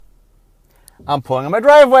I'm pulling on my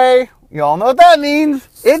driveway. You all know what that means.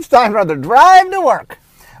 It's time for another drive to work.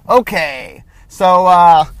 Okay,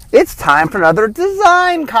 so it's time for another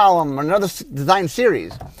design column, another design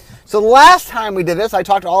series. So the last time we did this, I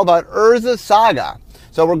talked all about Urza's Saga.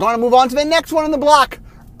 So we're going to move on to the next one in the block,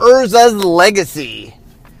 Urza's Legacy.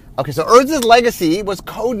 Okay, so Urza's Legacy was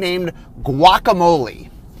codenamed Guacamole.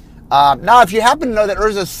 Now, if you happen to know that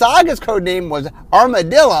Urza's Saga's code name was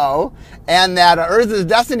Armadillo, and that Urza's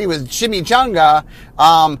Destiny was Chimichanga,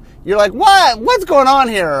 you're like, what? What's going on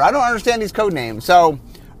here? I don't understand these code names. So,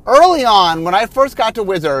 early on, when I first got to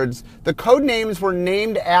Wizards, the code names were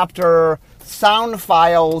named after sound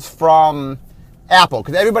files from Apple,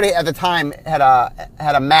 because everybody at the time had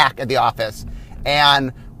a Mac at the office,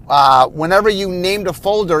 and whenever you named a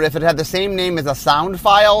folder, if it had the same name as a sound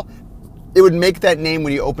file, it would make that name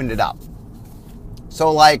when you opened it up.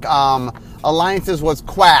 So like Alliances was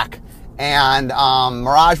Quack, and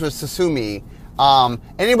Mirage was Susumi.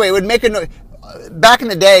 Anyway, it would make a noise. Back in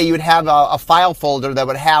the day, you would have a file folder that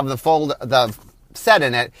would have the set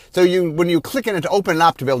in it. So when you click in it to open it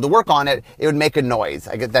up to be able to work on it, it would make a noise.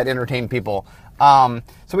 I get that entertain people. So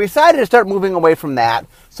we decided to start moving away from that.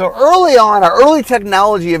 So early on, our early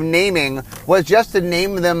technology of naming was just to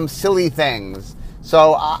name them silly things.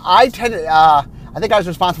 So I think I was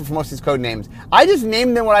responsible for most of these code names. I just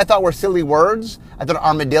named them what I thought were silly words. I thought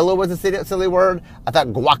armadillo was a silly word. I thought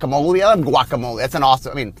guacamole. I love guacamole. That's an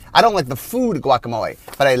awesome. I mean, I don't like the food guacamole,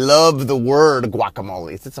 but I love the word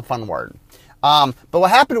guacamole. It's a fun word. But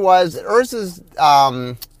what happened was Urza's.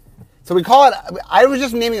 So we call it. I was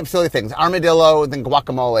just naming up silly things: armadillo, then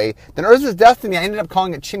guacamole. Then Urza's Destiny, I ended up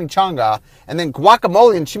calling it chimichanga, and then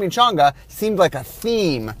guacamole and chimichanga seemed like a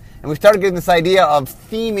theme. And we started getting this idea of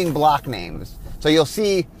theming block names. So you'll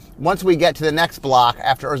see, once we get to the next block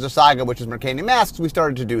after Urza's Saga, which is Mercadian Masks, we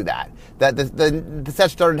started to do that. That the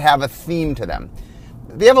sets started to have a theme to them.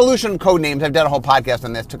 The evolution of code names, I've done a whole podcast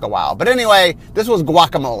on this, took a while. But anyway, this was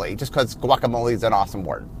guacamole, just because guacamole is an awesome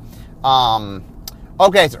word.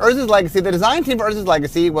 Okay, so Urza's Legacy. The design team for Urza's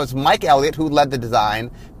Legacy was Mike Elliott, who led the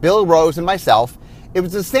design, Bill Rose, and myself. It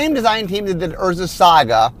was the same design team that did Urza's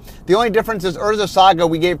Saga. The only difference is Urza's Saga,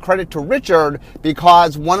 we gave credit to Richard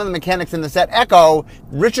because one of the mechanics in the set, Echo,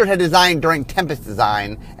 Richard had designed during Tempest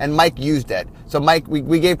design, and Mike used it. So Mike,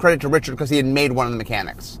 we gave credit to Richard because he had made one of the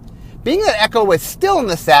mechanics. Being that Echo was still in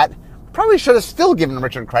the set, probably should have still given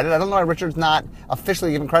Richard credit. I don't know why Richard's not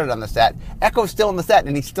officially given credit on the set. Echo's still in the set,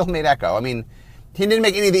 and he still made Echo. I mean, he didn't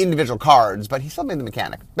make any of the individual cards, but he still made the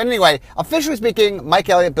mechanic. But anyway, officially speaking, Mike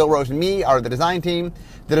Elliott, Bill Rose, and me are the design team.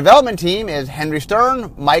 The development team is Henry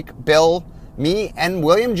Stern, Mike, Bill, me, and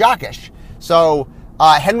William Jockish. So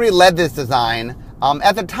Henry led this design.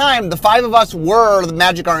 At the time, the five of us were the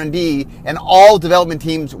Magic R&D, and all development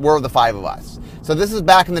teams were the five of us. So this is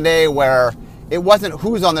back in the day where it wasn't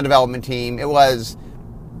who's on the development team, it was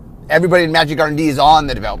everybody in Magic R&D is on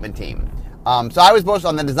the development team. So I was both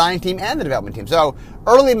on the design team and the development team. So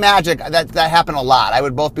early Magic, that happened a lot. I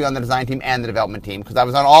would both be on the design team and the development team because I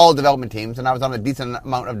was on all development teams and I was on a decent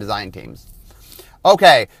amount of design teams.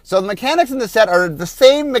 Okay, so the mechanics in the set are the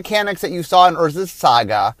same mechanics that you saw in Urza's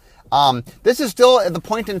Saga. This is still at the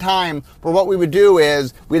point in time where what we would do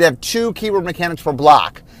is we'd have two keyword mechanics per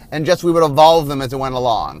block and just we would evolve them as it went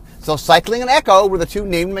along. So Cycling and Echo were the two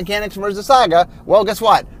named mechanics from Urza's Saga. Well, guess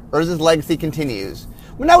what? Urza's Legacy continues.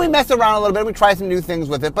 Now we mess around a little bit, we try some new things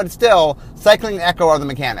with it, but still, Cycling and Echo are the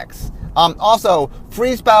mechanics. Also,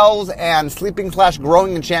 Free Spells and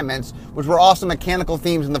Sleeping/Growing Enchantments, which were also mechanical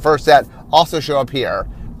themes in the first set, also show up here.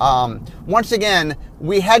 Once again,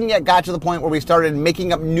 we hadn't yet got to the point where we started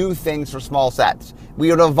making up new things for small sets.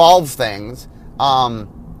 We would evolve things.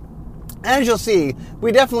 As you'll see,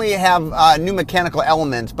 we definitely have new mechanical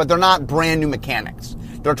elements, but they're not brand new mechanics.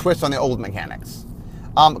 They're twists on the old mechanics.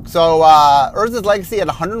 So Urza's Legacy had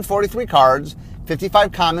 143 cards,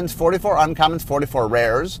 55 commons, 44 uncommons, 44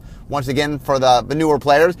 rares. Once again, for the newer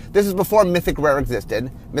players, this is before Mythic Rare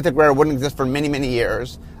existed. Mythic Rare wouldn't exist for many, many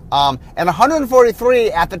years. And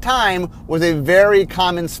 143 at the time was a very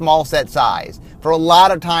common small set size. For a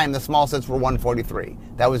lot of time, the small sets were 143.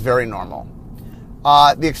 That was very normal.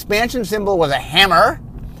 The expansion symbol was a hammer,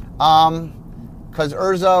 because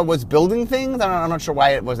Urza was building things. I'm not sure why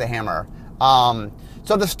it was a hammer.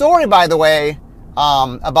 So the story, by the way,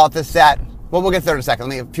 about this set, well, we'll get there in a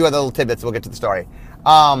second. A few other little tidbits, we'll get to the story.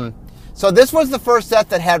 So this was the first set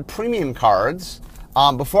that had premium cards.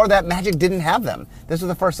 Before that, Magic didn't have them. This was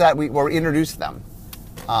the first set where we introduced them.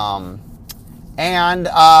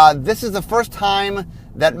 This is the first time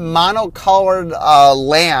that monocolored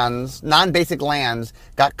lands, non-basic lands,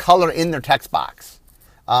 got color in their text box.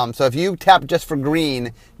 So if you tap just for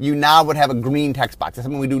green, you now would have a green text box. That's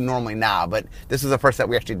something we do normally now, but this is the first set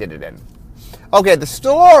we actually did it in. Okay, the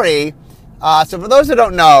story. So for those who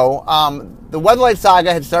don't know, the Weatherlight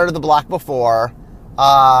Saga had started the block before,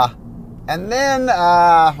 and then,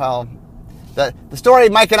 the story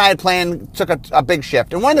Mike and I had planned took a big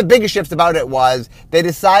shift. And one of the biggest shifts about it was they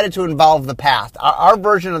decided to involve the past. Our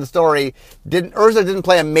version of the story Urza didn't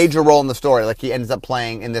play a major role in the story like he ends up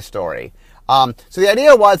playing in this story. So the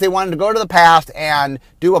idea was they wanted to go to the past and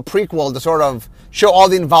do a prequel to sort of show all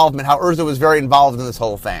the involvement, how Urza was very involved in this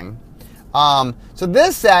whole thing. So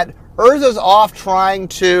this set, Urza's off trying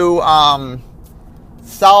to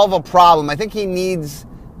solve a problem. I think he needs,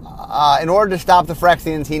 in order to stop the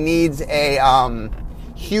Phyrexians, he needs a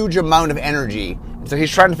huge amount of energy. So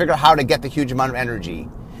he's trying to figure out how to get the huge amount of energy.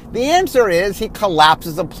 The answer is he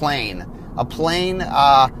collapses a plane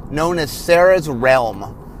known as Serra's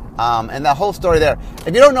Realm. And the whole story there.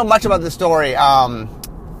 If you don't know much about the story, Urza's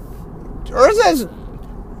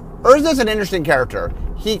an interesting character.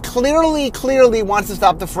 He clearly wants to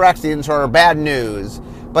stop the Phyrexians who are bad news,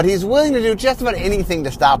 but he's willing to do just about anything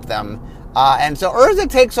to stop them. And so Urza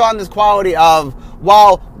takes on this quality of,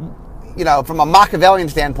 while, from a Machiavellian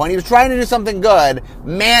standpoint, he was trying to do something good,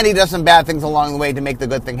 man, he does some bad things along the way to make the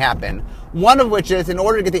good thing happen. One of which is, in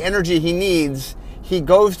order to get the energy he needs, he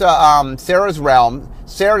goes to Serra's Realm.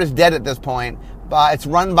 Serra is dead at this point. It's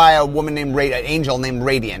run by a woman an angel named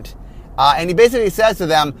Radiant. And he basically says to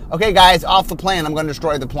them, okay, guys, off the plane, I'm going to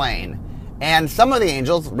destroy the plane. And some of the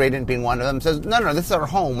angels, Radiant being one of them, says, no, this is our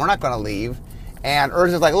home. We're not going to leave. And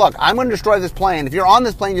Urza's like, look, I'm going to destroy this plane. If you're on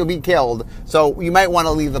this plane, you'll be killed. So you might want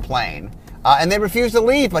to leave the plane. And they refuse to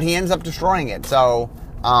leave, but he ends up destroying it. So,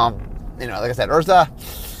 like I said, Urza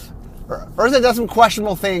does some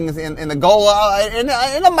questionable things in the goal, in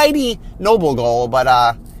a mighty noble goal,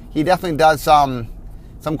 but he definitely does some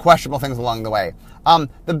questionable things along the way.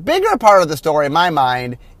 The bigger part of the story, in my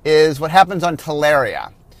mind, is what happens on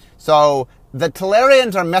Teleria. So the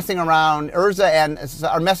Telerians are messing around, Urza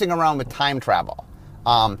are messing around with time travel.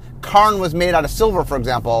 Karn was made out of silver, for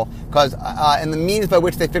example, because in the means by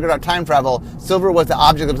which they figured out time travel, silver was the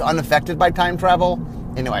object that was unaffected by time travel.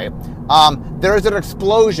 Anyway, there is an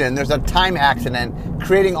explosion, there's a time accident,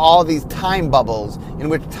 creating all these time bubbles in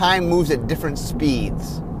which time moves at different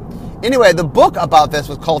speeds. Anyway, the book about this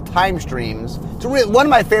was called Time Streams. It's one of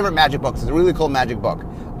my favorite magic books. It's a really cool magic book.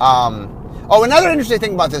 Another interesting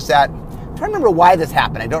thing about this set, I'm trying to remember why this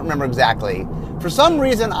happened. I don't remember exactly. For some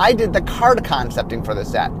reason, I did the card concepting for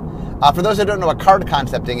this set. For those who don't know what card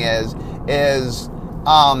concepting is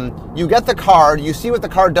you get the card, you see what the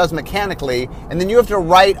card does mechanically, and then you have to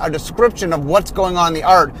write a description of what's going on in the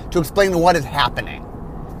art to explain what is happening.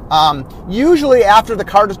 Usually after the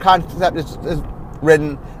card concept is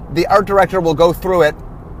written, the art director will go through it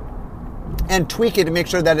and tweak it to make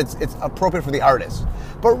sure that it's appropriate for the artist.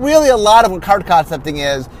 But really a lot of what card concepting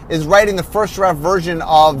is writing the first draft version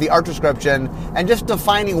of the art description and just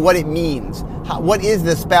defining what it means. What is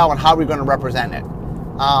this spell and how are we going to represent it?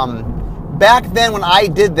 Back then when I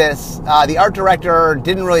did this, the art director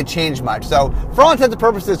didn't really change much. So for all intents and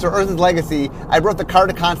purposes for Urza's Legacy, I wrote the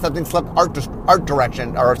card concepting art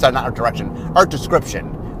description.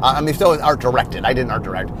 Still was art directed. I didn't art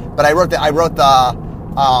direct, but I wrote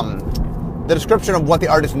the description of what the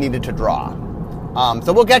artist needed to draw.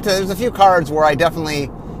 So we'll get to. There's a few cards where I definitely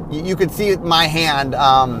you could see my hand.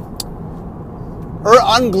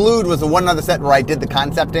 Unglued was the one other set where I did the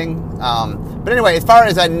concepting. But anyway, as far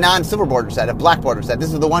as a non-silver border set, a black border set,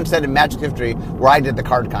 this is the one set in Magic history where I did the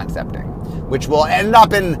card concepting, which will end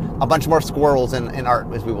up in a bunch more squirrels in art,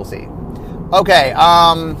 as we will see. Okay.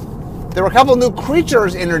 There were a couple new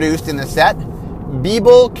creatures introduced in the set.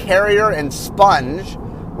 Beeble, Carrier, and Sponge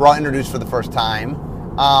were all introduced for the first time.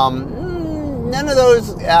 None of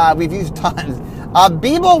those we've used tons.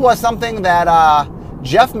 Beeble was something that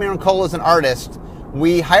Jeff Mirancola is an artist.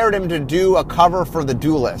 We hired him to do a cover for The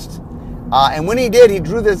Duelist. And when he did, he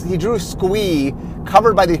drew Squee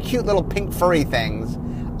covered by these cute little pink furry things,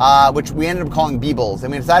 which we ended up calling Beebles.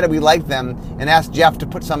 And we decided we liked them and asked Jeff to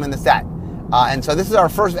put some in the set. And so this is our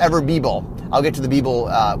first ever Beeble. I'll get to the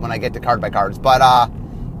Beeble when I get to card by cards. But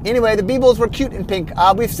anyway, the Beebles were cute and pink.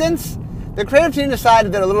 The creative team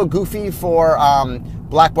decided they're a little goofy for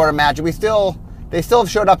black border Magic. They still have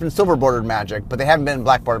showed up in silver bordered Magic, but they haven't been in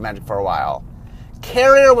black bordered Magic for a while.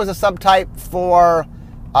 Carrier was a subtype for,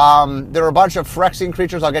 there were a bunch of Phyrexian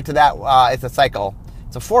creatures. I'll get to that. It's a cycle.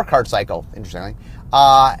 It's a 4-card cycle, interestingly.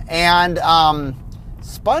 And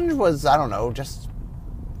Sponge was, I don't know, just...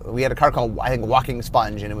 We had a card called, I think, Walking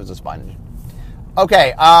Sponge, and it was a sponge.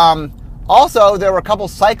 Okay, also, there were a couple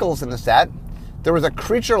cycles in the set. there was a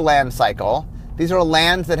creature land cycle. These are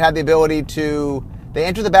lands that had the ability to, they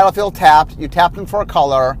enter the battlefield tapped, you tap them for a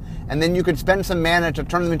color, and then you could spend some mana to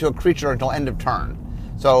turn them into a creature until end of turn.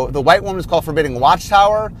 So the white one was called Forbidding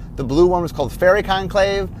Watchtower, the blue one was called Fairy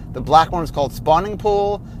Conclave, the black one was called Spawning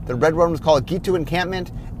Pool, the red one was called Gitu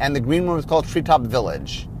Encampment, and the green one was called Treetop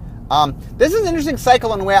Village. This is an interesting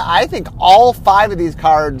cycle in where I think all 5 of these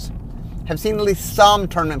cards have seen at least some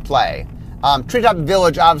tournament play. Treetop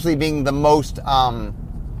Village obviously being the most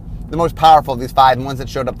powerful of these 5 and ones that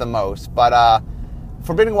showed up the most. But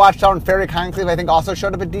Forbidding Watchtower and Fairy Conclave I think also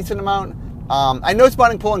showed up a decent amount. I know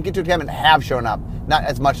Spawning Pool and Gitu Encampment have shown up, not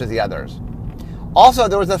as much as the others. Also,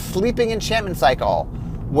 there was a Sleeping Enchantment cycle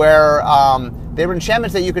where they were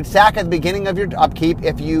enchantments that you could sack at the beginning of your upkeep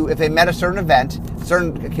if they met a certain event,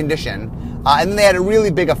 certain condition, and then they had a really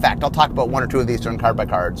big effect. I'll talk about 1 or 2 of these during card by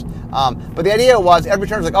cards. But the idea was every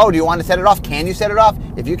turn was like, oh, do you want to set it off? Can you set it off?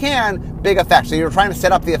 If you can, big effect. So you're trying to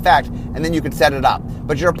set up the effect, and then you could set it up.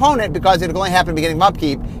 But your opponent, because it could only happen at the beginning of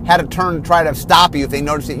upkeep, had a turn to try to stop you if they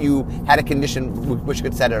noticed that you had a condition which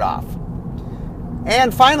could set it off.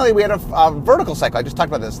 And finally, we had a vertical cycle. I just talked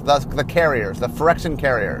about this, the carriers, the Phyrexian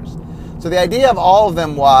carriers. So the idea of all of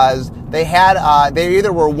them was they had they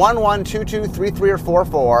either were 1/1, 2/2, 3/3, or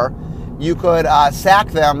 4/4. You could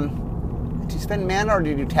sack them. Did you spend mana or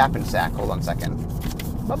did you tap and sack? Hold on a second.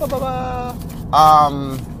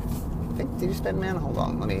 I think, did you spend mana? Hold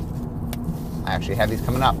on, I actually have these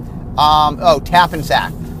coming up. Tap and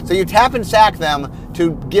sack. So you tap and sack them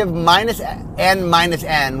to give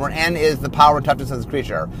 -n, where n is the power and toughness of this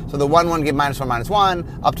creature. So the 1/1 give -4/-1,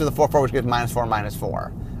 up to the 4/4, which gives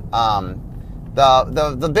 -4/-4.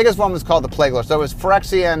 The biggest one was called the Plague Lord. So it was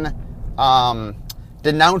Phyrexian,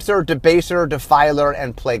 Denouncer, Debaser, Defiler,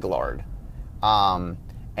 and Plague Lord.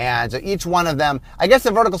 And so each one of them, I guess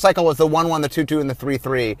the vertical cycle was the 1/1, the 2/2, and the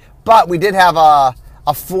 3/3. But we did have a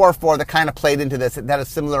 4/4 that kind of played into this. That is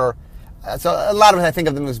similar. So a lot of it, I think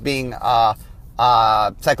of them as being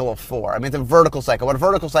cycle of 4. I mean, it's a vertical cycle. What a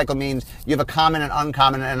vertical cycle means, you have a common and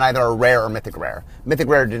uncommon and either a rare or mythic rare. Mythic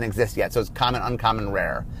rare didn't exist yet, so it's common, uncommon,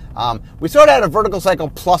 rare. We sort of had a vertical cycle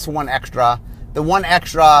plus 1 extra. The 1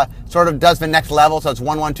 extra sort of does the next level, so it's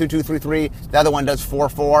 1/1, 2/2, 3/3. The other one does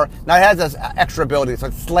 4/4. Now it has this extra ability, so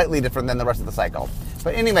it's slightly different than the rest of the cycle.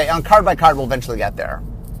 But anyway, on card by card, we'll eventually get there.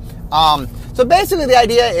 So basically the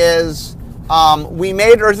idea is we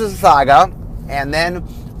made Urza's Saga, and then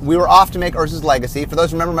we were off to make Urza's Legacy. For those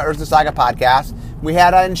who remember my Urza's Saga podcast, we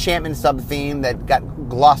had an enchantment sub-theme that got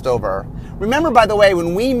glossed over. Remember, by the way,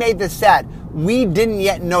 when we made this set, we didn't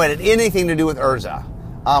yet know it had anything to do with Urza.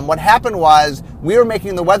 What happened was we were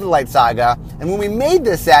making the Weatherlight Saga, and when we made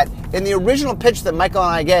this set, in the original pitch that Michael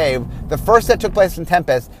and I gave, the first set took place in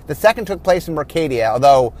Tempest, the second took place in Mercadia,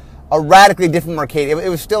 although a radically different Mercadia. It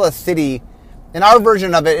was still a city. In our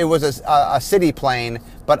version of it, it was a city plane,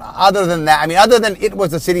 but other than that, I mean, other than it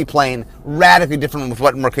was a city plane, radically different with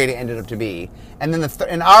what Mercadia ended up to be. And then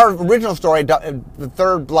in our original story, the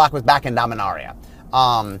third block was back in Dominaria.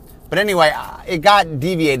 But anyway, it got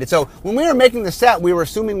deviated. So when we were making the set, we were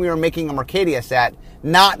assuming we were making a Mercadia set,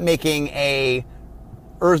 not making a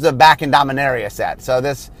Urza back in Dominaria set. So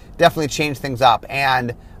this definitely changed things up.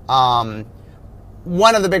 And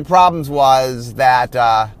one of the big problems was that,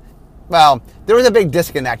 there was a big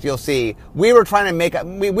disconnect, you'll see. We were trying to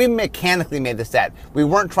we mechanically made the set. We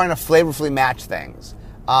weren't trying to flavorfully match things.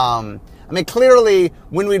 I mean, clearly,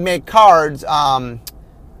 when we'd make cards,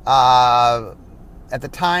 at the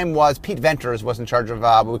time was Pete Venters was in charge of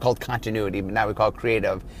what we called continuity, but now we call it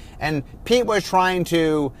creative. And Pete was trying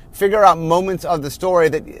to figure out moments of the story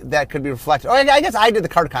that could be reflected. Oh, I guess I did the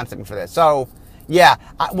card concepting for this. So, yeah,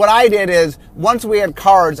 what I did is, once we had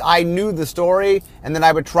cards, I knew the story, and then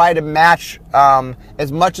I would try to match,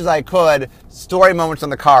 as much as I could, story moments on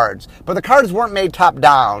the cards. But the cards weren't made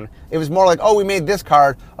top-down. It was more like, oh, we made this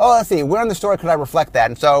card. Oh, let's see, where in the story could I reflect that?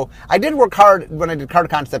 And so I did work hard when I did card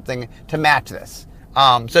concepting to match this.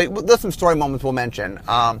 So there's some story moments we'll mention.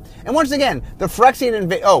 And once again, the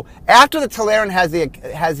Phyrexian after the Tolarian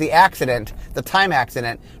has the accident, the time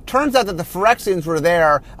accident, turns out that the Phyrexians were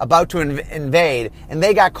there about to invade, and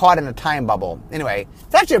they got caught in a time bubble. Anyway,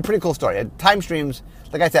 it's actually a pretty cool story. Time Streams,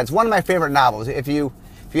 like I said, it's one of my favorite novels. If you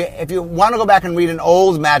want to go back and read an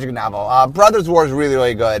old Magic novel, Brothers War is really,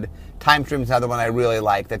 really good. Time Streams is another one I really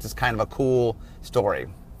like. That's just kind of a cool story.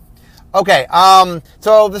 Okay,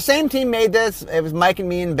 so the same team made this. It was Mike and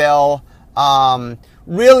me and Bill.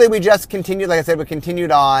 Really, we just continued, like I said, we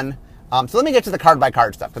continued on. So let me get to the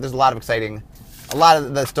card-by-card stuff, because there's a lot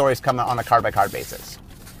of the stories come on a card-by-card basis.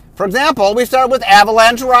 For example, we start with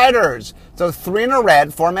Avalanche Riders. So 3 in a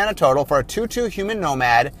red, 4 mana total, for a 2/2 human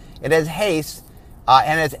nomad. It has haste,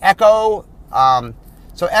 and it's Echo.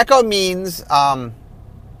 So Echo means,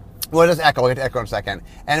 what is Echo? We'll get to Echo in a second.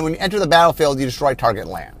 And when you enter the battlefield, you destroy target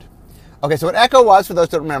land. Okay, so what Echo was, for those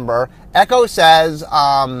that remember, Echo says,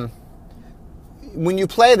 when you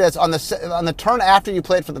play this, on the turn after you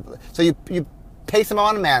play it so you pay some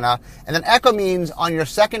amount of mana, and then Echo means on your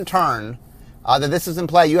second turn that this is in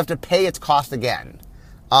play, you have to pay its cost again.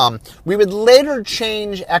 We would later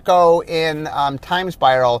change Echo in Time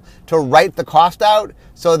Spiral to write the cost out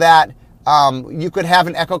so that you could have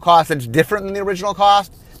an Echo cost that's different than the original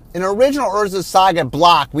cost. In original Urza's Saga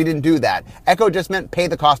block, we didn't do that. Echo just meant pay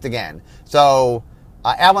the cost again. So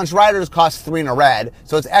Avalanche Riders cost 3 in a red,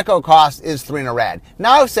 so its Echo cost is 3 in a red.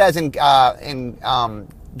 Now it says in Gatherer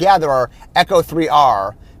Echo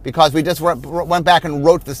 3R, because we just went back and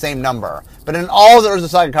wrote the same number. But in all the Urza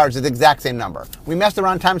Saga cards, it's the exact same number. We messed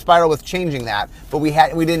around Time Spiral with changing that, but we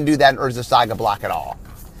didn't do that in Urza Saga block at all.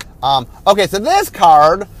 Okay, so this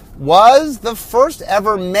card was the first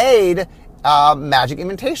ever made Magic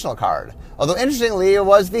Invitational card. Although, interestingly, it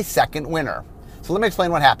was the second winner. So let me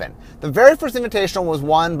explain what happened. The very first Invitational was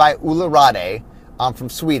won by Ulla Rade from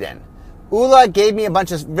Sweden. Ulla gave me a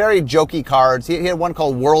bunch of very jokey cards. He had one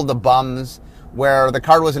called World of Bums, where the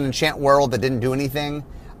card was an enchant world that didn't do anything.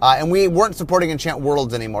 And we weren't supporting enchant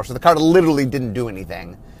worlds anymore, so the card literally didn't do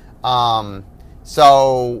anything. And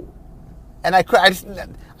I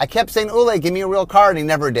kept saying, Ulla, give me a real card, and he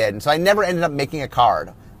never did. And so I never ended up making a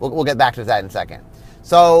card. We'll get back to that in a second.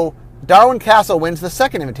 So Darwin Castle wins the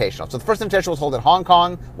second Invitational. So the first Invitational was held in Hong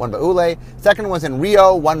Kong, won by Ulle. Second was in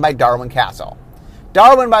Rio, won by Darwin Castle.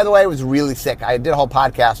 Darwin, by the way, was really sick. I did a whole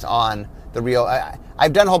podcast on the Rio.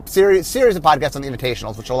 I've done a whole series of podcasts on the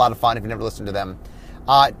Invitationals, which are a lot of fun if you've never listened to them.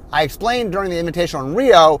 I explained during the Invitational in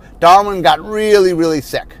Rio, Darwin got really, really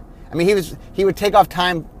sick. I mean, he would take off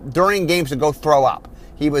time during games to go throw up.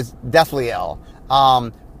 He was deathly ill.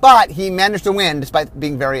 But he managed to win despite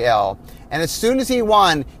being very ill. And as soon as he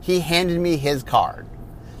won, he handed me his card.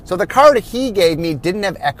 So the card he gave me didn't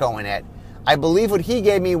have Echo in it. I believe what he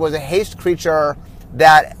gave me was a haste creature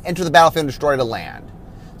that entered the battlefield and destroyed a land.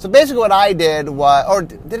 So basically what I did was, or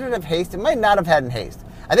did it have haste? It might not have had haste.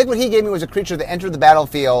 I think what he gave me was a creature that entered the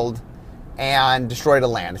battlefield and destroyed a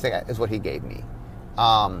land. I think is what he gave me.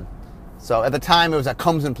 So at the time it was a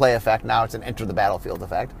comes and play effect. Now it's an enter the battlefield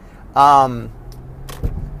effect.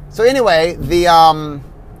 So anyway,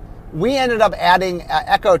 we ended up adding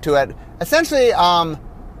Echo to it. Essentially, I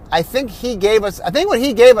think what he gave us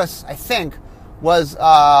was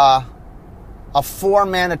a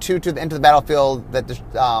 4-mana 2/2 enter the battlefield.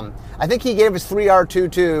 I think he gave us 3R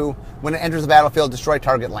 2/2 when it enters the battlefield, destroy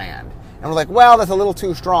target land. And we're like, well, that's a little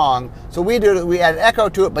too strong. So we added Echo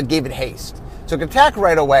to it, but gave it haste. So it could attack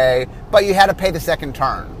right away, but you had to pay the second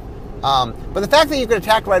turn. But the fact that you could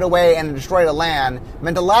attack right away and destroy a land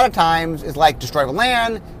meant a lot of times is like destroy the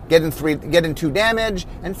land, get in 2 damage,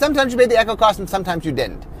 and sometimes you paid the Echo cost and sometimes you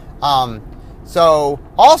didn't. So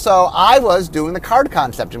also I was doing the card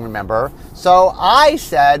concept, and remember, so I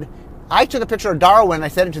took a picture of Darwin and I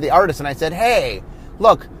sent it to the artist and I said, hey,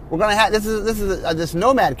 look, we're gonna have this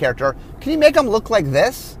nomad character. Can you make him look like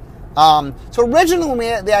this? So originally when we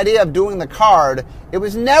had the idea of doing the card, it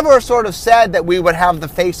was never sort of said that we would have the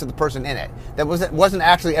face of the person in it. That wasn't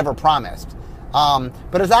actually ever promised.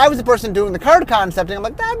 But as I was the person doing the card concepting, I'm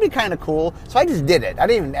like, that'd be kind of cool. So I just did it. I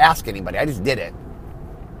didn't even ask anybody. I just did it.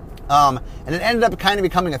 And it ended up kind of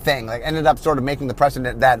becoming a thing. Like, ended up sort of making the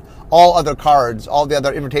precedent that all other cards, all the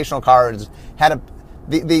other Invitational cards, had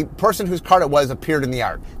the person whose card it was appeared in the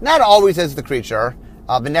art. Not always as the creature.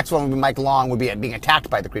 The next one would be Mike Long, would be being attacked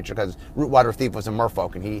by the creature because Rootwater Thief was a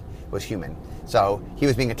merfolk and he was human. So he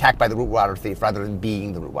was being attacked by the Rootwater Thief rather than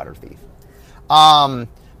being the Rootwater Thief.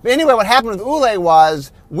 But anyway, what happened with Ulle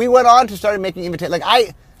was we went on to start making Invitational.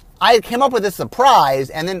 Like I came up with this surprise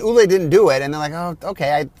and then Ulle didn't do it. And they're like, oh,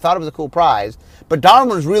 okay, I thought it was a cool prize. But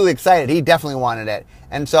Darwin was really excited. He definitely wanted it.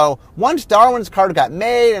 And so once Darwin's card got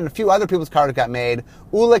made and a few other people's cards got made,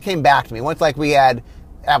 Ulle came back to me. Once we had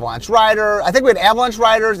Avalanche Rider. I think we had Avalanche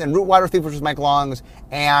Riders and Rootwater Thief, which was Mike Long's,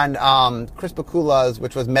 and Chris Bakula's,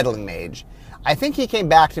 which was Meddling Mage. I think he came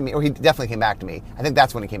back to me, or he definitely came back to me. I think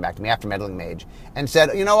that's when he came back to me, after Meddling Mage, and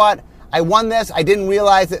said, you know what? I won this. I didn't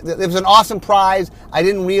realize it. It was an awesome prize. I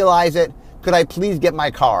didn't realize it. Could I please get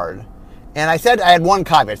my card? And I said I had one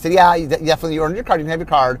caveat. I said, yeah, definitely you earned your card. You can have your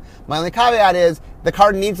card. My only caveat is the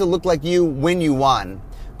card needs to look like you when you won.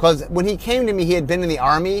 Because when he came to me, he had been in the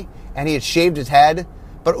army, and he had shaved his head.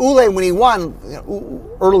 But Ulle, when he won,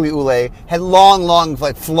 early Ulle, had long,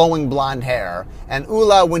 like flowing blonde hair. And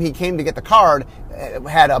Ulla, when he came to get the card,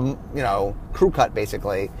 had a, crew cut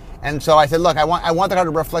basically. And so I said, look, I want the card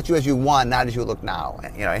to reflect you as you won, not as you look now.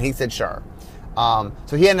 And he said, sure.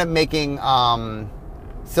 So he ended up making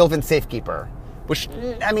Sylvan Safekeeper, which,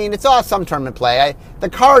 I mean, it's all some tournament play. The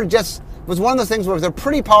card just was one of those things where it was a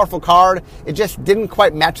pretty powerful card. It just didn't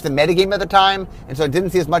quite match the metagame at the time, and so it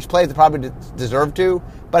didn't see as much play as it probably deserved to,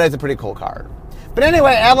 but it's a pretty cool card. But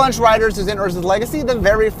anyway, Avalanche Riders is in Urza's Legacy, the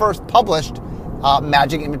very first published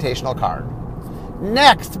Magic Invitational card.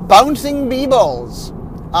 Next, Bouncing Beebles.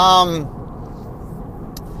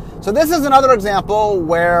 So this is another example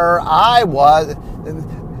where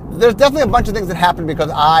there's definitely a bunch of things that happened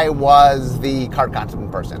because I was the card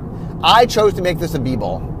concept person. I chose to make this a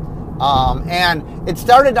Beeble. And it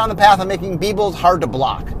started down the path of making Beebles hard to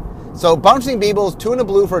block. So Bouncing Beebles, 2 and a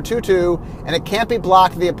blue for a 2/2, and it can't be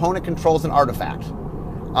blocked if the opponent controls an artifact.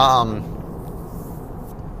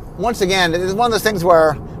 Once again, it's one of those things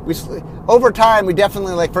where over time, we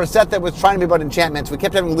definitely, like for a set that was trying to be about enchantments, we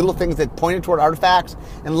kept having little things that pointed toward artifacts,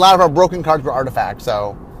 and a lot of our broken cards were artifacts.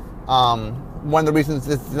 So one of the reasons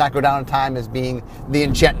this did not go down in time is being the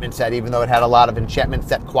enchantment set, even though it had a lot of enchantment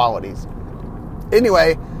set qualities.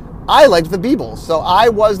 Anyway, I liked the Beebles, so I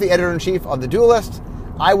was the editor-in-chief of The Duelist.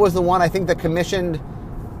 I was the one, I think, that commissioned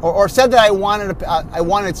or said that I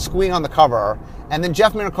wanted Squee on the cover, and then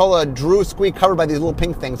Jeff Miracola drew Squee covered by these little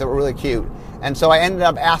pink things that were really cute. And so I ended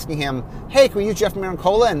up asking him, hey, can we use Jeff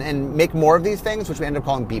Miracola and make more of these things, which we ended up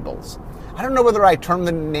calling Beebles. I don't know whether I termed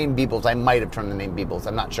the name Beebles. I might have termed the name Beebles.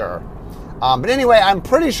 I'm not sure. But anyway, I'm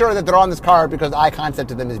pretty sure that they're on this card because I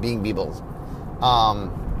concepted them as being Beebles.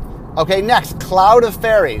 Okay, next, Cloud of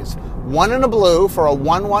Fairies. 1 and a blue for a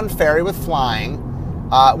 1/1 fairy with flying.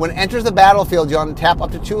 When it enters the battlefield, you'll untap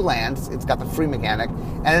up to 2 lands. It's got the free mechanic,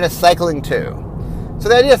 and it is cycling 2. So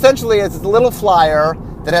the idea essentially is it's a little flyer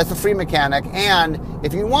that has the free mechanic, and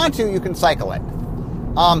if you want to, you can cycle it.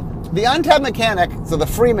 The untap mechanic, so the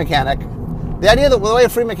free mechanic, the idea that the way a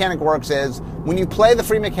free mechanic works is when you play the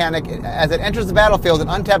free mechanic, as it enters the battlefield, it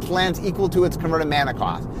untaps lands equal to its converted mana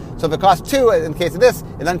cost. So if it costs 2, in the case of this,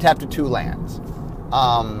 it untapped to 2 lands.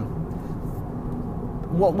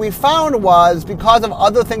 What we found was, because of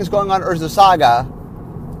other things going on in Urza Saga,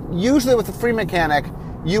 usually with the free mechanic,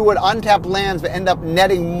 you would untap lands but end up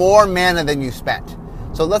netting more mana than you spent.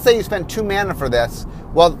 So let's say you spent 2 mana for this.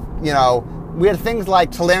 Well, we had things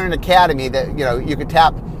like Tolarian Academy that, you could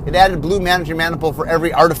tap. It added blue mana to your mana pool for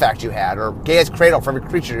every artifact you had, or Gaia's Cradle for every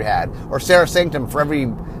creature you had, or Serra Sanctum for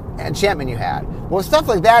every enchantment you had. Well, stuff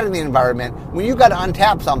like that in the environment, when you got to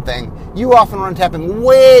untap something, you often were untapping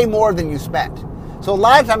way more than you spent. So a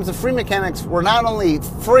lot of times the free mechanics were not only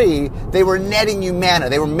free, they were netting you mana.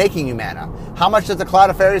 They were making you mana. How much does the Cloud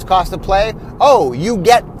of Fairies cost to play? Oh, you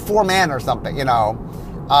get 4 mana or something,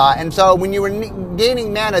 And so when you were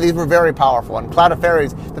gaining mana, these were very powerful. And Cloud of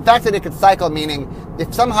Fairies, the fact that it could cycle, meaning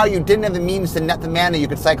if somehow you didn't have the means to net the mana, you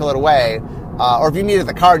could cycle it away. Or if you needed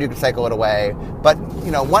the card, you could cycle it away. But,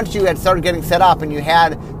 once you had started getting set up and you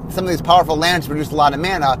had some of these powerful lands to produce a lot of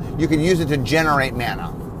mana, you could use it to generate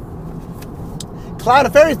mana. Cloud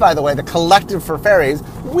of Fairies, by the way, the collective for fairies,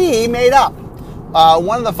 we made up.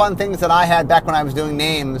 One of the fun things that I had back when I was doing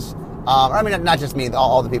names, not just me,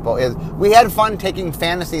 all the people, is we had fun taking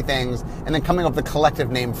fantasy things and then coming up with a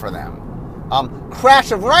collective name for them.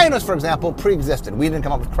 Crash of Rhinos, for example, pre-existed. We didn't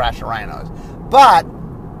come up with Crash of Rhinos. But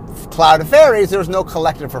Cloud of Fairies, there's no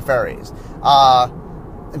collective for fairies.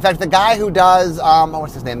 In fact, the guy who does,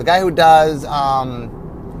 what's his name? The guy who does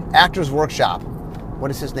Actors Workshop. What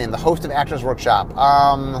is his name? The host of Actors Workshop.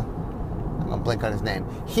 I'm going to blink on his name.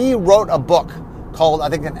 He wrote a book called, I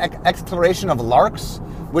think, An Exploration of Larks,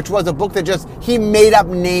 which was a book that he made up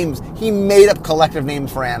names. He made up collective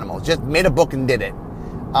names for animals. Just made a book and did it.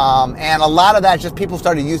 And a lot of that, just people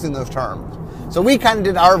started using those terms. So we kind of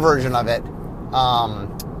did our version of it.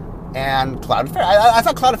 And Cloud of Fairies. I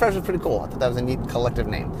thought Cloud of Fairies was pretty cool. I thought that was a neat collective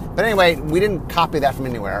name. But anyway, we didn't copy that from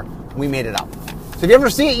anywhere. We made it up. So if you ever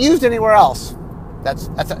see it used anywhere else,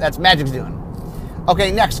 that's Magic's doing.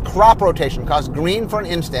 Okay, next, Crop Rotation. Costs green for an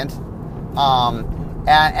instant.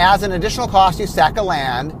 As an additional cost, you sack a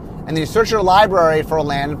land, and then you search your library for a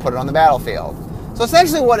land and put it on the battlefield. So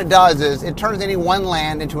essentially what it does is it turns any one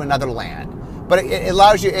land into another land. But it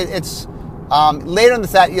allows you, later in the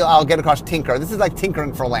set, I'll get across Tinker. This is like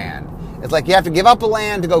tinkering for land. It's like you have to give up a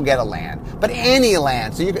land to go get a land, but any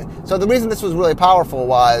land. So the reason this was really powerful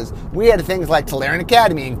was we had things like Tolarian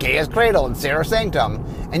Academy and Gaia's Cradle and Serra Sanctum,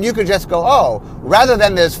 and you could just go, oh, rather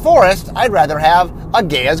than this forest, I'd rather have a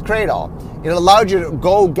Gaia's Cradle. It allowed you to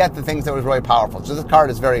go get the things that was really powerful. So this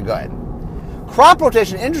card is very good. Crop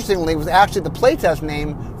Rotation, interestingly, was actually the playtest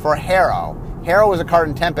name for Harrow. Harrow was a card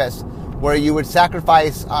in Tempest where you would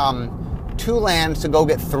sacrifice 2 lands to go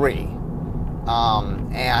get 3.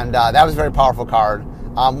 And that was a very powerful card.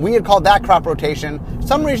 We had called that Crop Rotation. For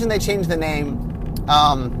some reason they changed the name,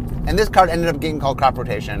 and this card ended up getting called Crop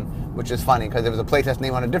Rotation, which is funny because it was a playtest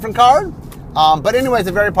name on a different card. But anyway, it's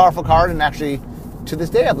a very powerful card, and actually, to this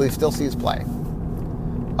day, I believe still sees play.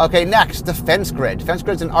 Okay, next, Defense Grid. Defense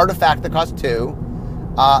Grid is an artifact that costs 2.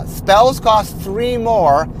 Spells cost 3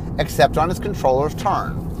 more, except on its controller's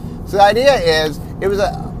turn. So the idea is,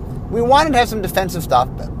 we wanted to have some defensive stuff.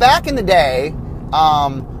 Back in the day,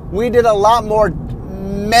 we did a lot more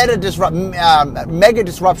mega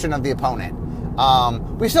disruption of the opponent.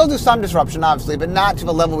 We still do some disruption, obviously, but not to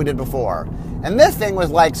the level we did before. And this thing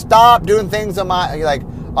was like, stop doing things on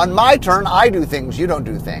my turn, I do things, you don't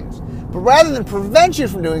do things. But rather than prevent you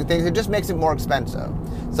from doing things, it just makes it more expensive.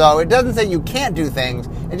 So it doesn't say you can't do things,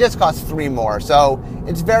 it just costs 3 more. So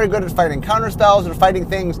it's very good at fighting counter spells or fighting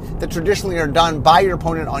things that traditionally are done by your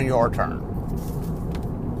opponent on your turn.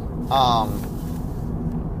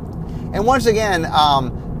 And once again,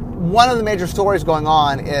 one of the major stories going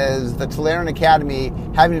on is the Tolarian Academy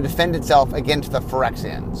having to defend itself against the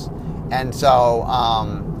Phyrexians. And so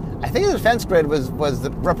I think the defense grid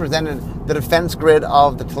represented the defense grid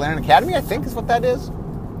of the Tolarian Academy, I think is what that is.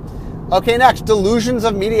 Okay, next, Delusions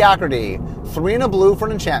of Mediocrity. 3 and a blue for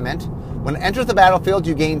an enchantment. When it enters the battlefield,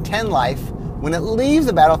 you gain 10 life. When it leaves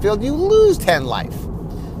the battlefield, you lose 10 life.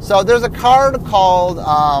 So there's a card called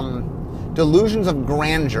Delusions of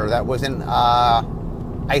Grandeur that was in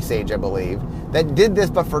Ice Age, I believe, that did this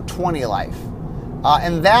but for 20 life.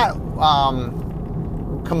 And that,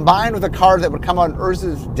 combined with a card that would come out in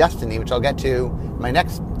Urza's Destiny, which I'll get to in my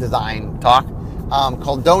next design talk,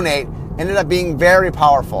 called Donate, ended up being very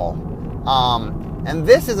powerful. And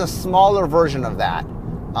this is a smaller version of that.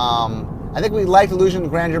 I think we liked Delusions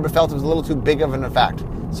of Grandeur, but felt it was a little too big of an effect.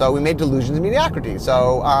 So we made Delusions of Mediocrity.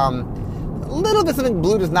 So a little bit something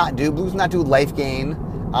blue does not do. Blue does not do life gain.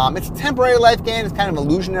 It's temporary life gain. It's kind of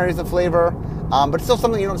illusionary as a flavor. But it's still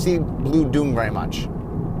something you don't see blue doing very much.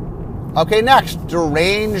 Okay, next,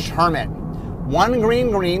 Deranged Hermit. 1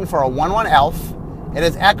 green for a 1/1 elf. It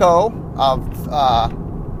is Echo of...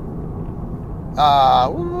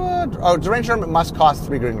 Deranged Hermit must cost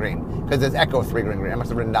 3 green, because it's Echo of 3 green. I must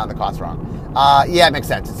have written down the cost wrong. Yeah, it makes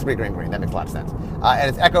sense. It's 3 green. That makes a lot of sense. And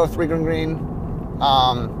it's Echo of 3 green.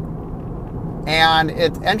 And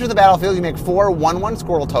it enters the battlefield. You make 4 1/1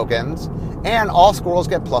 squirrel tokens, and all squirrels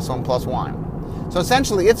get +1/+1. So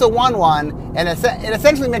essentially, it's a 1/1, and it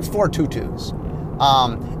essentially makes 4 2/2s.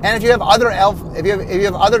 And if you have other if you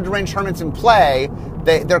have other Deranged Hermits in play,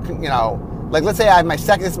 they're like, let's say I have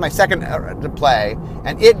this is my second to play,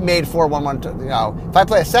 and it made 4 1/1. If I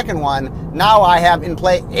play a second one, now I have in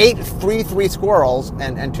play 8 3/3 squirrels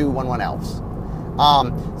and 2 1/1 elves.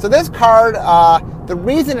 So this card, the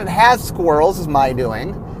reason it has squirrels is my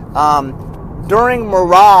doing. During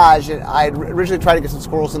Mirage, I originally tried to get some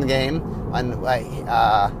squirrels in the game on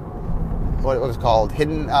what was called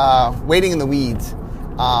Waiting in the Weeds.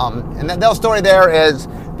 And the whole story there is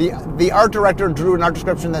the art director drew an art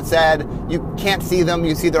description that said you can't see them,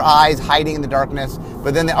 you see their eyes hiding in the darkness,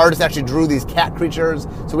 but then the artist actually drew these cat creatures,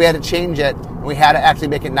 so we had to change it, and we had to actually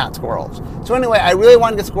make it not squirrels. So anyway, I really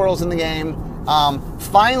wanted to get squirrels in the game.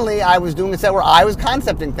 Finally, I was doing a set where I was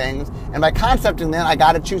concepting things, and by concepting them, I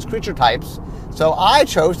got to choose creature types. So I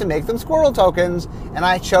chose to make them squirrel tokens, and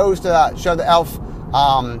I chose to show the elf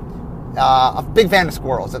a big fan of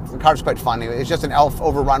squirrels. The card's quite funny. It's just an elf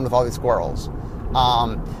overrun with all these squirrels.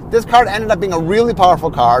 This card ended up being a really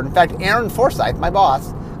powerful card. In fact, Aaron Forsyth, my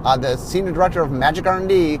boss, the senior director of Magic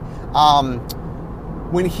R&D,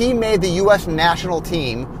 when he made the U.S. national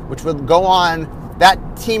team, which would go on, that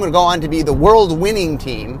team would go on to be the world-winning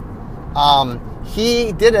team,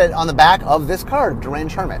 he did it on the back of this card,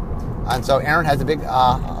 Deranged Hermit. And so Aaron has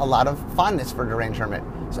a lot of fondness for Deranged Hermit,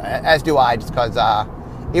 so, as do I, just because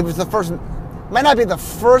it was the first, might not be the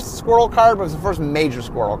first squirrel card, but it was the first major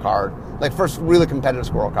squirrel card, like first really competitive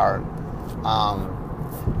squirrel card.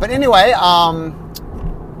 But anyway,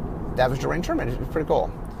 that was Deranged Hermit. It was pretty cool.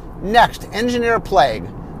 Next, Engineer Plague.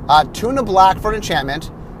 2 and a black for an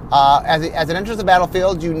enchantment. As it enters the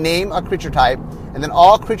battlefield, you name a creature type, and then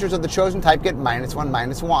all creatures of the chosen type get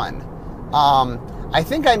 -1/-1. I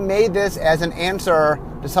think I made this as an answer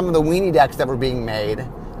to some of the weenie decks that were being made.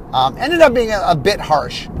 Ended up being a bit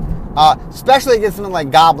harsh, especially against something like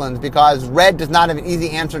goblins, because red does not have an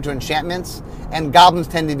easy answer to enchantments, and goblins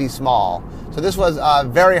tend to be small. So this was a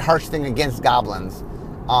very harsh thing against goblins.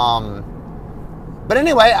 But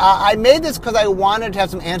anyway, I made this because I wanted to have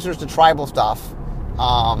some answers to tribal stuff.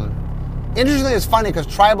 Interestingly, it's funny because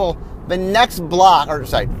tribal, the next block,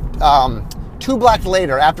 2 blocks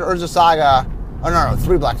later, after Urza Saga, oh no,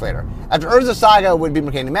 3 blocks later. After Urza Saga would be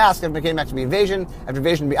Mercadian Masque, after Mercadian Masque would be Invasion, after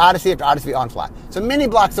Invasion would be Odyssey, after Odyssey would be Onslaught. So many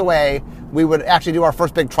blocks away, we would actually do our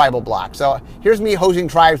first big tribal block. So here's me hosting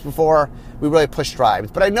tribes before we really pushed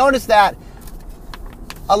tribes. But I noticed that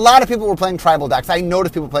a lot of people were playing tribal decks. I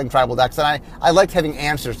noticed people playing tribal decks, and I liked having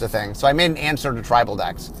answers to things. So I made an answer to tribal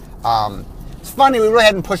decks. It's funny, we really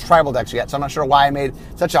hadn't pushed tribal decks yet, so I'm not sure why I made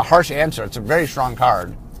such a harsh answer. It's a very strong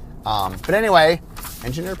card. But anyway,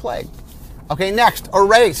 Engineer Plague. Okay, next,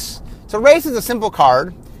 Erase. So Erase is a simple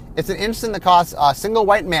card. It's an instant that costs a single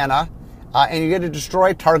white mana, and you get to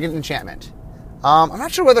destroy target enchantment. I'm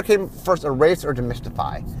not sure whether it came first, Erase or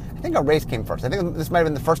Demystify. I think Erase came first. I think this might have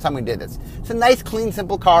been the first time we did this. It's a nice, clean,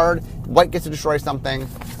 simple card. White gets to destroy something.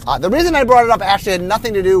 The reason I brought it up actually had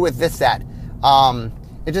nothing to do with this set.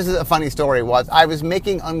 It just is a funny story. Was I was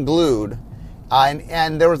making Unglued,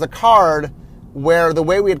 and there was a card where the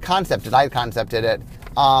way we had concepted, I had concepted it,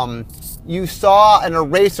 you saw an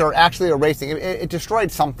eraser actually erasing. It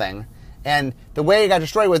destroyed something, and the way it got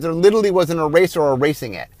destroyed was there literally was an eraser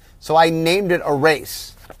erasing it. So I named it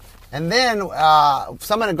Erase. And then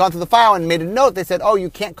someone had gone through the file and made a note. They said, oh, you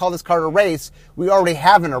can't call this card Erase. We already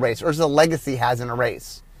have an Erase. Urza's Legacy has an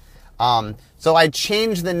Erase. So I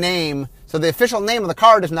changed the name. So the official name of the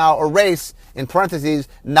card is now Erase, in parentheses,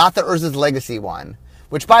 not the Urza's Legacy one.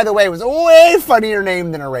 Which, by the way, was a way funnier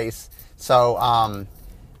name than Erase. So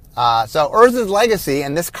Urza's Legacy,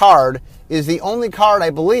 and this card, is the only card, I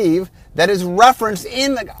believe, that is referenced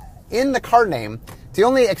in the card name. It's the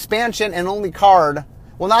only expansion and only card...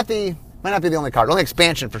 Well, might not be the only card, only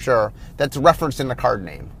expansion for sure, that's referenced in the card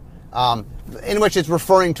name, in which it's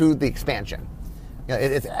referring to the expansion. You know,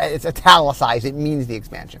 it's italicized, it means the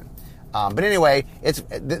expansion. But anyway,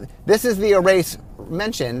 this is the Erase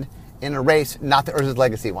mentioned in Erase, not the Urza's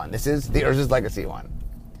Legacy one. This is the Urza's Legacy one.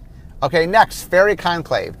 Okay, next, Fairy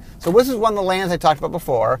Conclave. So this is one of the lands I talked about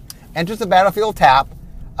before. Enters the battlefield tap.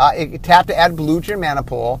 It tapped to add blue to your mana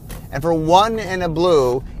pool. And for 1 and a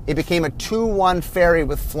blue, it became a 2/1 fairy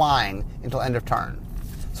with flying until end of turn.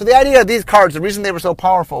 So the idea of these cards, the reason they were so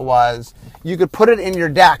powerful was you could put it in your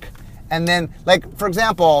deck, and then, like, for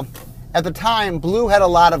example, at the time, blue had a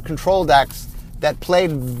lot of control decks that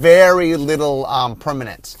played very little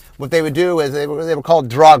permanence. What they would do is, they were called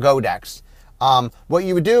draw-go decks. What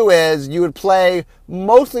you would do is, you would play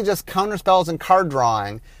mostly just counter spells and card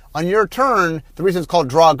drawing. On your turn, the reason it's called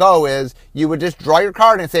draw go is you would just draw your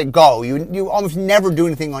card and say go. You almost never do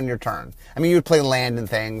anything on your turn. I mean, you would play land and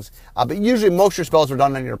things, but usually most of your spells were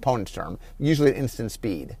done on your opponent's turn, usually at instant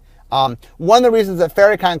speed. One of the reasons that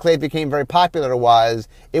Fairy Conclave became very popular was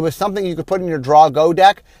it was something you could put in your draw go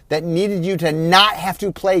deck that needed you to not have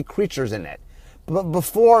to play creatures in it. But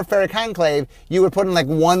before Fairy Conclave, you would put in like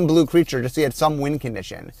 1 blue creature just so you had some win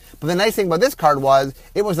condition. But the nice thing about this card was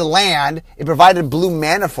it was a land, it provided blue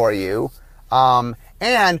mana for you,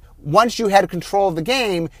 and once you had control of the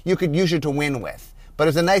game, you could use it to win with. But it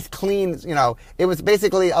was a nice clean, it was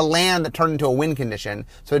basically a land that turned into a win condition,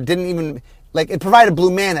 so it didn't even... it provided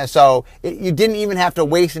blue mana, so you didn't even have to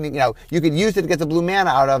waste any, you could use it to get the blue mana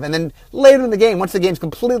out of, and then later in the game, once the game's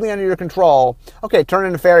completely under your control, okay, turn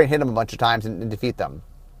into fairy and hit them a bunch of times and defeat them.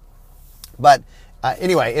 But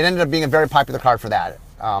anyway, it ended up being a very popular card for that.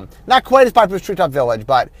 Not quite as popular as Treetop Village,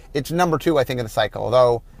 but it's number 2, I think, in the cycle,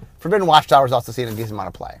 although Forbidden Watchtower's also seen a decent amount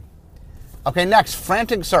of play. Okay, next,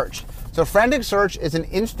 Frantic Search. So Frantic Search is an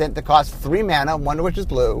instant that costs 3 mana, 1 of which is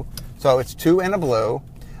blue, so it's 2 and a blue.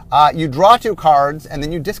 You draw 2 cards, and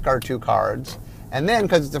then you discard 2 cards, and then,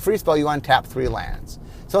 because it's a free spell, you untap 3 lands.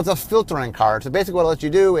 So it's a filtering card. So basically what it lets you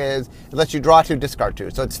do is, it lets you draw 2, discard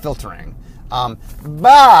 2, so it's filtering.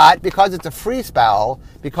 But, because it's a free spell,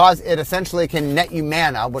 because it essentially can net you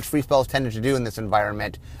mana, which free spells tended to do in this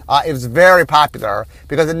environment, it was very popular,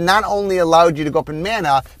 because it not only allowed you to go up in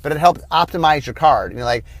mana, but it helped optimize your card.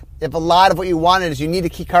 If a lot of what you wanted is you need a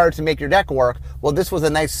key card to make your deck work, well, this was a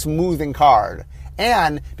nice smoothing card.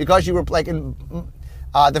 And because you were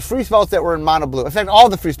the free spells that were in mono blue, in fact, all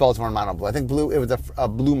the free spells were in mono blue. I think blue, it was a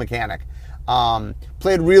blue mechanic.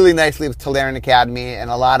 Played really nicely with Tolarian Academy,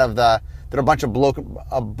 and there are a bunch of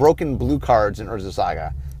broken blue cards in Urza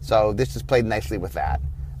Saga. So this just played nicely with that,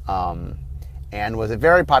 and was a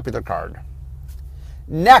very popular card.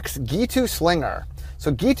 Next, Ghitu Slinger.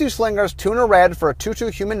 So Ghitu Slinger is 2 and a red for a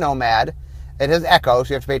 2/2 human nomad. It has Echo, so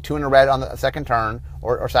you have to pay 2 and a red on the second turn,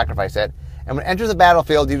 or sacrifice it. And when it enters the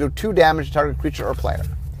battlefield, you do 2 damage to target creature or player.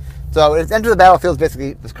 So it enters the battlefield is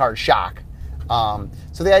basically this card Shock.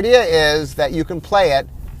 So the idea is that you can play it,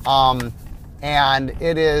 and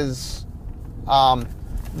it is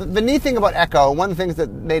the neat thing about Echo, one of the things that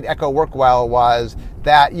made Echo work well was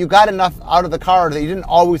that you got enough out of the card that you didn't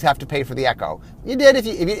always have to pay for the Echo. You did if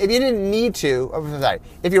you didn't need to. Sorry,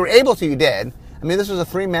 if you were able to, you did. I mean, this was a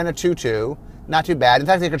 3-mana 2/2, not too bad. In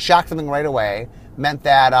fact, they could shock something right away. Meant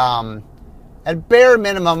that at bare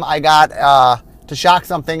minimum, I got to shock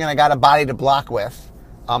something and I got a body to block with.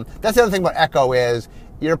 That's the other thing about Echo is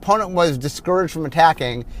your opponent was discouraged from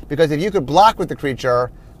attacking because if you could block with the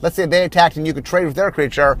creature, let's say they attacked and you could trade with their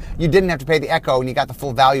creature, you didn't have to pay the Echo and you got the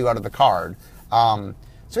full value out of the card.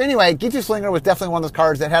 So anyway, Ghitu Slinger was definitely one of those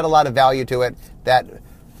cards that had a lot of value to it that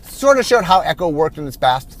sort of showed how Echo worked in its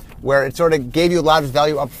best, where it sort of gave you a lot of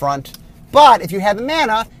value up front. But if you had the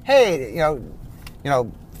mana, hey,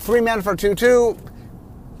 3 mana for 2/2,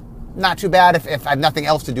 not too bad if I have nothing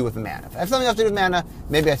else to do with the mana. If I have something else to do with mana,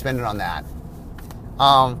 maybe I spend it on that.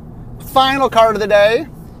 Final card of the day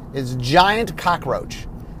is Giant Cockroach.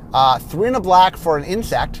 3 and a black for an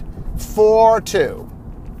insect, 4/2.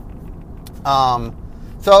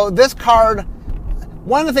 So this card,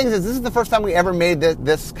 one of the things is this is the first time we ever made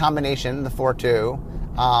this combination, the 4/2.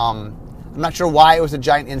 I'm not sure why it was a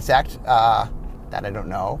giant insect. That I don't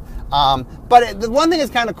know. But the one thing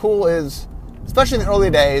that's kind of cool is, especially in the early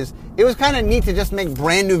days, it was kind of neat to just make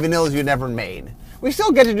brand new vanillas you'd never made. We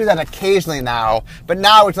still get to do that occasionally now, but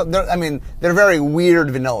now they're very weird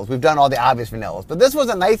vanillas. We've done all the obvious vanillas, but this was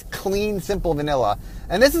a nice, clean, simple vanilla,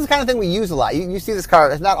 and this is the kind of thing we use a lot. You see this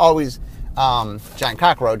card; it's not always Giant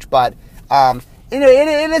Cockroach, but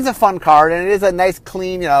it is a fun card, and it is a nice,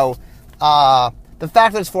 clean. The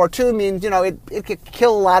fact that it's 4/2 means it can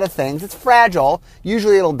kill a lot of things. It's fragile.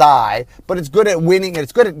 Usually it'll die, but it's good at winning.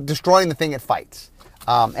 It's good at destroying the thing it fights.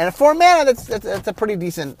 And at 4 mana, that's a pretty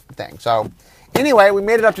decent thing. So. Anyway, we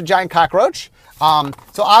made it up to Giant Cockroach.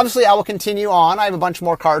 So obviously I will continue on. I have a bunch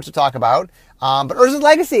more cards to talk about. But Urza's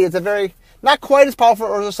Legacy is not quite as powerful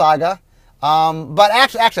as Urza Saga. But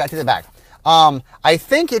actually, I take it back. I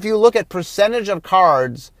think if you look at percentage of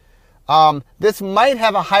cards, this might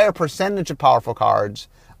have a higher percentage of powerful cards.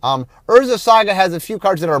 Urza Saga has a few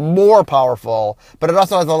cards that are more powerful, but it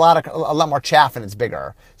also has a lot more chaff and it's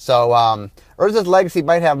bigger. So Urza's Legacy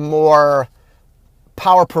might have more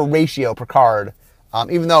power per ratio per card,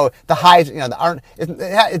 even though the highs,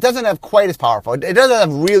 it doesn't have quite as powerful. It doesn't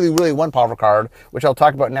have really, really one powerful card, which I'll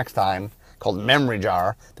talk about next time, called Memory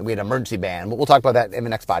Jar, that we had emergency ban. But we'll talk about that in the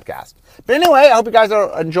next podcast. But anyway, I hope you guys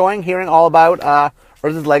are enjoying hearing all about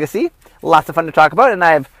Urza's Legacy. Lots of fun to talk about, and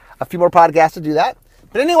I have a few more podcasts to do that.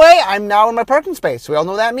 But anyway, I'm now in my parking space. So we all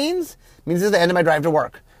know what that means. It means this is the end of my drive to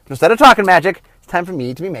work. So instead of talking magic, it's time for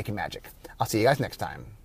me to be making magic. I'll see you guys next time.